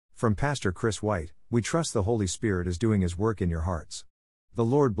From Pastor Chris White, we trust the Holy Spirit is doing His work in your hearts. The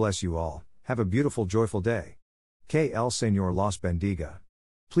Lord bless you all. Have a beautiful, joyful day. Que el Señor los bendiga.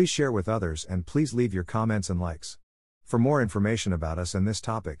 Please share with others and please leave your comments and likes. For more information about us and this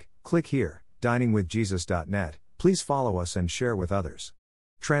topic, click here, diningwithjesus.net. Please follow us and share with others.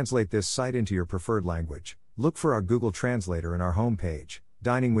 Translate this site into your preferred language. Look for our Google Translator in our homepage,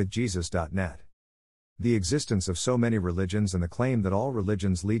 diningwithjesus.net. The existence of so many religions and the claim that all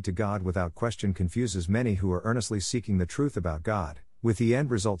religions lead to God without question confuses many who are earnestly seeking the truth about God, with the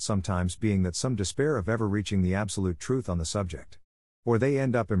end result sometimes being that some despair of ever reaching the absolute truth on the subject. Or they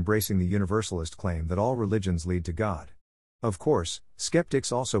end up embracing the universalist claim that all religions lead to God. Of course,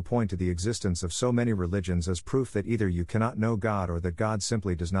 skeptics also point to the existence of so many religions as proof that either you cannot know God or that God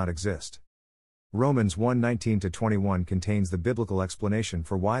simply does not exist. Romans 1:19-21 contains the biblical explanation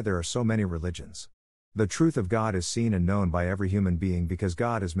for why there are so many religions. The truth of God is seen and known by every human being because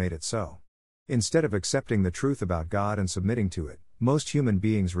God has made it so. Instead of accepting the truth about God and submitting to it, most human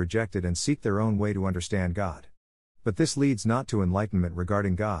beings reject it and seek their own way to understand God. But this leads not to enlightenment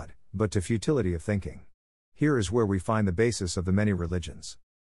regarding God, but to futility of thinking. Here is where we find the basis of the many religions.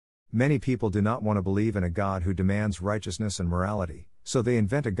 Many people do not want to believe in a God who demands righteousness and morality, so they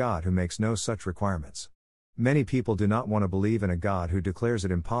invent a God who makes no such requirements. Many people do not want to believe in a God who declares it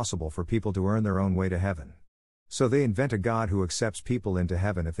impossible for people to earn their own way to heaven. So they invent a God who accepts people into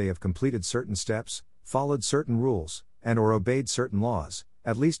heaven if they have completed certain steps, followed certain rules, and/or obeyed certain laws,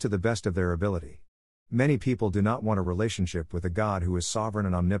 at least to the best of their ability. Many people do not want a relationship with a God who is sovereign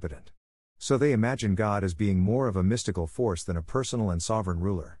and omnipotent. So they imagine God as being more of a mystical force than a personal and sovereign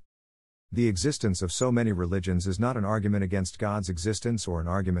ruler. The existence of so many religions is not an argument against God's existence or an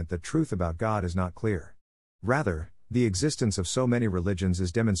argument that truth about God is not clear. Rather, the existence of so many religions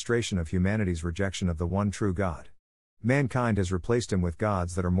is demonstration of humanity's rejection of the one true God. Mankind has replaced Him with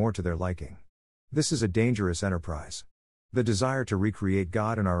gods that are more to their liking. This is a dangerous enterprise. The desire to recreate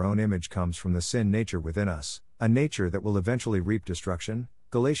God in our own image comes from the sin nature within us, a nature that will eventually reap destruction.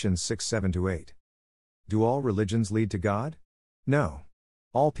 Galatians 6:7-8. Do all religions lead to God? No.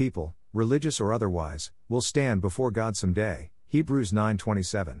 All people, religious or otherwise, will stand before God someday, Hebrews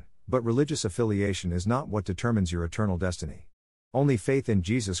 9:27, but religious affiliation is not what determines your eternal destiny. Only faith in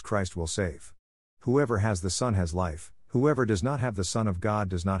Jesus Christ will save. Whoever has the Son has life, whoever does not have the Son of God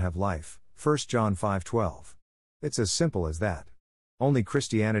does not have life, 1 John 5:12. It's as simple as that. Only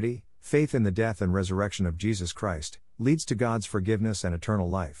Christianity, faith in the death and resurrection of Jesus Christ, leads to God's forgiveness and eternal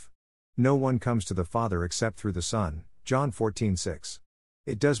life. No one comes to the Father except through the Son, John 14:6.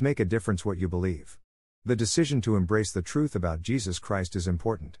 It does make a difference what you believe. The decision to embrace the truth about Jesus Christ is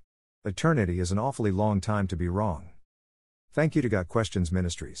important. Eternity is an awfully long time to be wrong. Thank you to Got Questions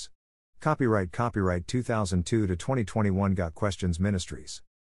Ministries. Copyright 2002 to 2021 Got Questions Ministries.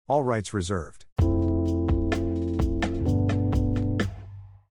 All rights reserved.